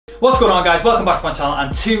What's going on, guys? Welcome back to my channel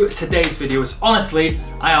and to today's video, which honestly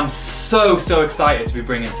I am so excited to be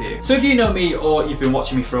bringing to you. So if you know me or you've been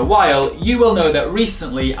watching me for a while, you will know that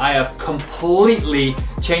recently I have completely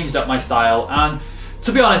changed up my style, and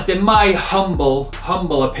to be honest, in my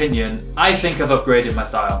humble opinion, I think I've upgraded my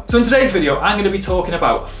style. So in today's video, I'm going to be talking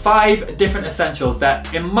about 5 different essentials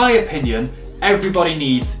that, in my opinion, everybody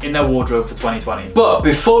needs in their wardrobe for 2020. But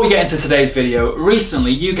before we get into today's video,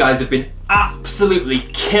 recently you guys have been absolutely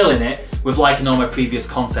killing it with liking all my previous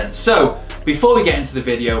content. So before we get into the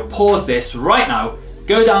video, pause this right now,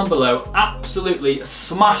 go down below, absolutely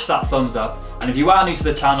smash that thumbs up. And if you are new to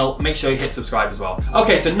the channel, make sure you hit subscribe as well.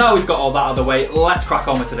 Okay, so now we've got all that out of the way, let's crack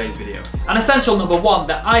on with today's video. And essential number 1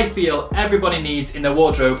 that I feel everybody needs in their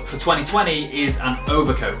wardrobe for 2020 is an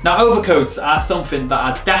overcoat. Now, overcoats are something that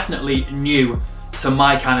are definitely new to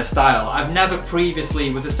my kind of style. I've never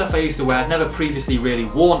previously, with the stuff I used to wear, I've never previously really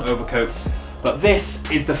worn overcoats, but this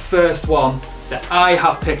is the first one that I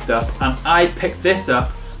have picked up, and I picked this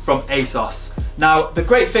up from ASOS. Now, the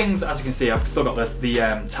great things, as you can see, I've still got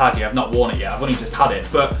the tag here, I've not worn it yet, I've only just had it,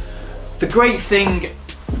 but the great thing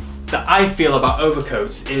that I feel about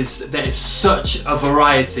overcoats is there is such a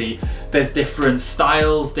variety. There's different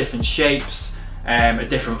styles, different shapes,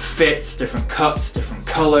 different fits, different cuts, different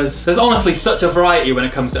colours. There's honestly such a variety when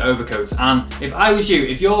it comes to overcoats, and if I was you,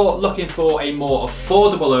 if you're looking for a more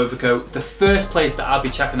affordable overcoat, the first place that I'd be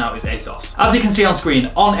checking out is ASOS. As you can see on screen,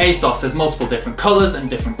 on ASOS there's multiple different colours and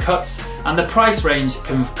different cuts, and the price range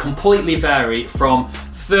can completely vary from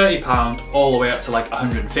 £30 all the way up to like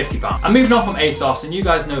 £150. I'm moving on from ASOS, and you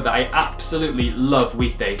guys know that I absolutely love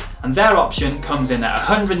Weekday, and their option comes in at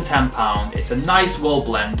 £110. It's a nice wool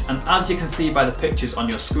blend, and as you can see by the pictures on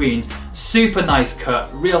your screen, super nice cut,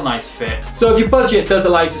 real nice fit. So if your budget does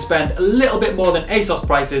allow you to spend a little bit more than ASOS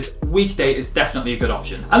prices, Weekday is definitely a good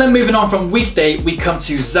option. And then moving on from Weekday, we come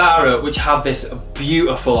to Zara, which have this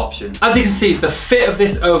beautiful option. As you can see, the fit of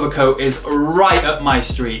this overcoat is right up my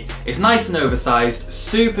street. It's nice and oversized,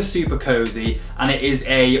 super cozy, and it is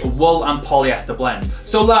a wool and polyester blend.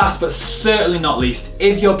 So last but certainly not least,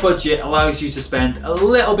 if your budget allows you to spend a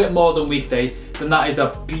little bit more than Weekday, then that is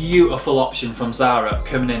a beautiful option from Zara,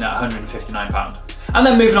 coming in at £159. And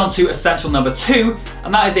then moving on to essential number 2,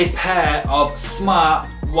 and that is a pair of smart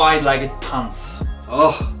wide-legged pants.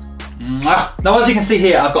 Oh. Now, as you can see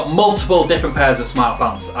here, I've got multiple different pairs of smart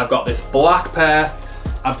pants. I've got this black pair,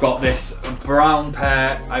 I've got this brown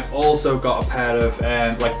pair, I've also got a pair of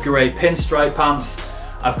like grey pinstripe pants,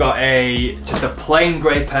 I've got just a plain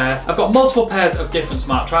grey pair. I've got multiple pairs of different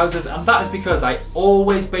smart trousers, and that is because I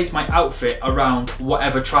always base my outfit around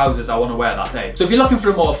whatever trousers I want to wear that day. So if you're looking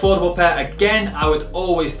for a more affordable pair, again, I would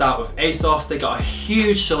always start with ASOS. They got a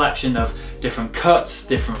huge selection of different cuts,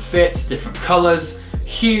 different fits, different colours.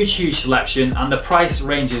 Huge selection, and the price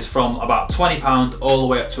ranges from about £20 all the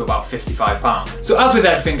way up to about £55. So as with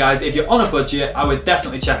everything, guys, if you're on a budget, I would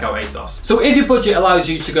definitely check out ASOS. So if your budget allows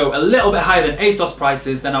you to go a little bit higher than ASOS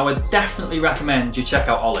prices, then I would definitely recommend you check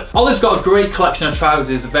out Olive. Olive's got a great collection of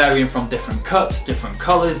trousers varying from different cuts, different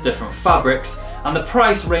colours, different fabrics, and the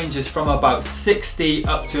price ranges from about £60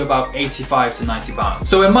 up to about £85 to £90.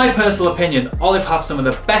 So in my personal opinion, Olive have some of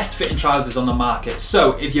the best fitting trousers on the market,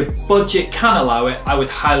 so if your budget can allow it, I would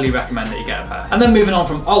highly recommend that you get a pair. And then moving on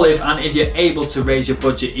from Olive, and if you're able to raise your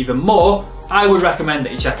budget even more, I would recommend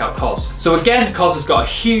that you check out COS. So again, COS has got a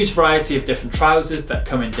huge variety of different trousers that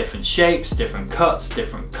come in different shapes, different cuts,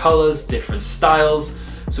 different colours, different styles.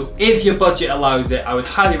 So if your budget allows it, I would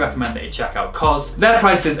highly recommend that you check out COS. Their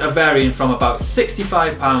prices are varying from about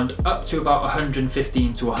 £65 up to about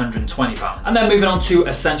 £115 to £120. And then moving on to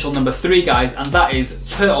essential number 3, guys, and that is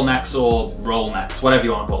turtlenecks or roll necks, whatever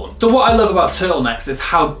you want to call them. So what I love about turtlenecks is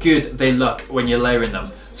how good they look when you're layering them.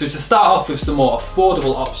 So to start off with some more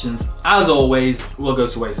affordable options, as always, we'll go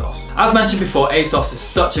to ASOS. As mentioned before, ASOS is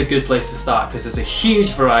such a good place to start because there's a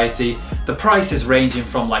huge variety. The price is ranging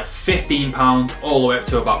from like £15 all the way up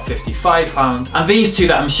to about £55. And these two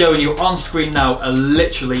that I'm showing you on screen now are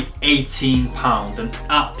literally £18, an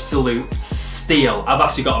absolute steal. I've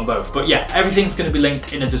actually got them both, but yeah, everything's going to be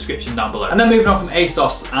linked in the description down below. And then moving on from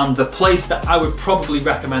ASOS, and the place that I would probably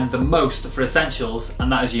recommend the most for essentials,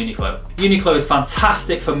 and that is Uniqlo. Uniqlo is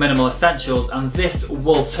fantastic for minimal essentials, and this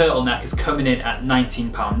wool turtleneck is coming in at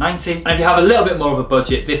 £19.90. And if you have a little bit more of a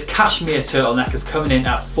budget, this cashmere turtleneck is coming in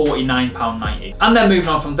at £49.90. And then moving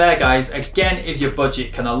on from there, guys, again, if your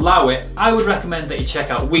budget can allow it, I would recommend that you check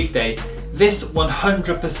out Weekday. This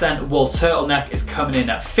 100% wool turtleneck is coming in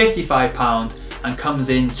at £55 and comes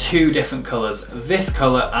in 2 different colours, this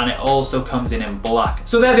colour, and it also comes in black.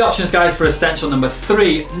 So they're the options, guys, for essential number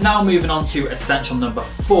 3. Now moving on to essential number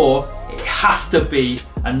 4, it has to be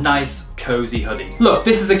a nice cozy hoodie. Look,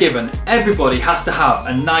 this is a given. Everybody has to have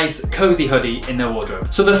a nice cozy hoodie in their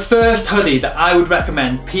wardrobe. So the first hoodie that I would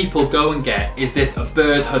recommend people go and get is this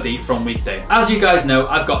bird hoodie from Weekday. As you guys know,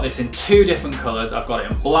 I've got this in 2 different colors. I've got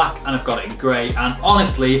it in black and I've got it in gray, and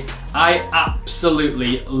honestly, I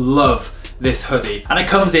absolutely love this hoodie, and it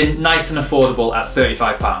comes in nice and affordable at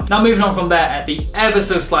 £35. Now moving on from there, at the ever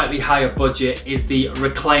so slightly higher budget is the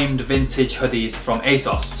reclaimed vintage hoodies from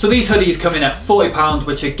ASOS. So these hoodies come in at £40,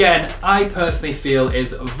 which again, I personally feel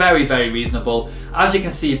is very, very reasonable. As you can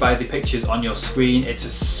see by the pictures on your screen, it's a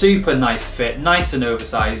super nice fit, nice and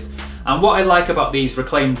oversized. And what I like about these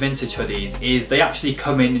reclaimed vintage hoodies is they actually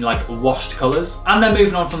come in like washed colors. And then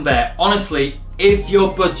moving on from there, honestly, if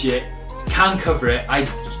your budget can cover it, I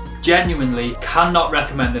genuinely cannot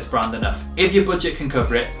recommend this brand enough. If your budget can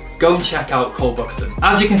cover it, go and check out Cole Buxton.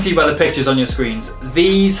 As you can see by the pictures on your screens,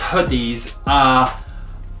 these hoodies are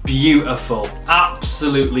beautiful,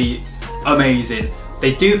 absolutely amazing.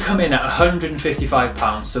 They do come in at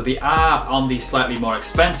 £155, so they are on the slightly more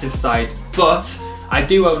expensive side, but I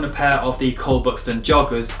do own a pair of the Cole Buxton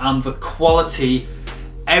joggers, and the quality,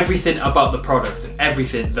 everything about the product,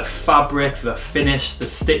 everything, the fabric, the finish, the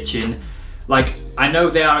stitching, like, I know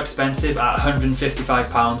they are expensive at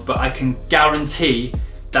 £155, but I can guarantee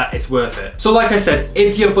that it's worth it. So like I said,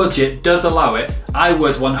 if your budget does allow it, I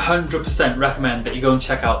would 100% recommend that you go and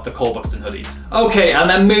check out the Cole Buxton hoodies. Okay, and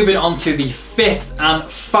then moving on to the 5th and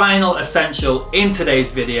final essential in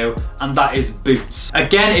today's video, and that is boots.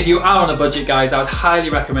 Again, if you are on a budget, guys, I would highly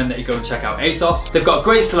recommend that you go and check out ASOS. They've got a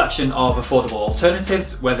great selection of affordable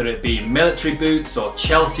alternatives, whether it be military boots or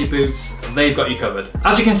Chelsea boots, they've got you covered.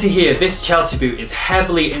 As you can see here, this Chelsea boot is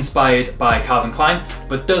heavily inspired by Calvin Klein,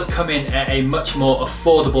 but does come in at a much more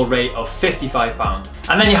affordable rate of £55.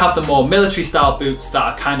 And then you have the more military style boots that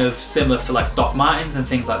are kind of similar to like Doc Martens and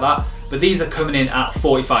things like that, but these are coming in at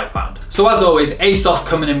 £45. So as always, ASOS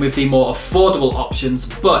coming in with the more affordable options,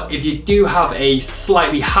 but if you do have a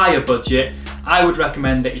slightly higher budget, I would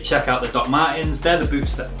recommend that you check out the Doc Martens. They're the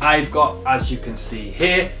boots that I've got, as you can see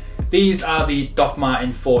here. These are the Doc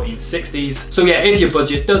Marten 1460s. So yeah, if your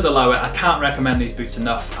budget does allow it, I can't recommend these boots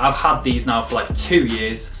enough. I've had these now for like 2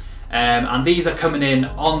 years. And these are coming in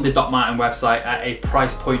on the Doc Marten website at a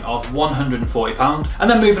price point of £140. And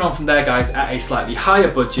then moving on from there, guys, at a slightly higher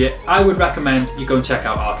budget, I would recommend you go and check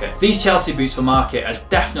out Arket. These Chelsea boots from Arket are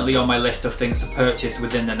definitely on my list of things to purchase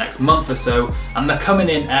within the next month or so, and they're coming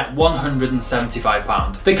in at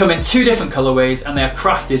 £175. They come in 2 different colorways, and they are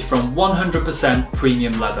crafted from 100%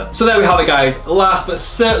 premium leather. So there we have it, guys. Last but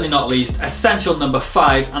certainly not least, essential number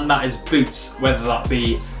 5, and that is boots, whether that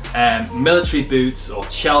be military boots or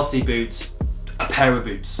Chelsea boots, a pair of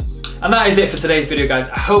boots. And that is it for today's video, guys.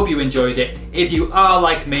 I hope you enjoyed it. If you are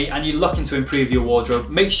like me and you're looking to improve your wardrobe,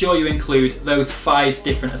 make sure you include those 5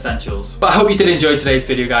 different essentials. But I hope you did enjoy today's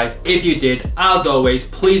video, guys. If you did, as always,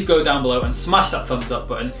 please go down below and smash that thumbs up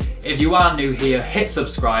button. If you are new here, hit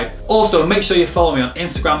subscribe. Also, make sure you follow me on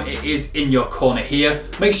Instagram. It is in your corner here.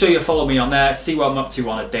 Make sure you follow me on there, see what I'm up to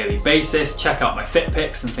on a daily basis, check out my fit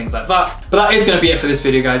pics and things like that. But that is going to be it for this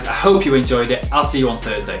video, guys. I hope you enjoyed it. I'll see you on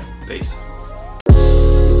Thursday. Peace.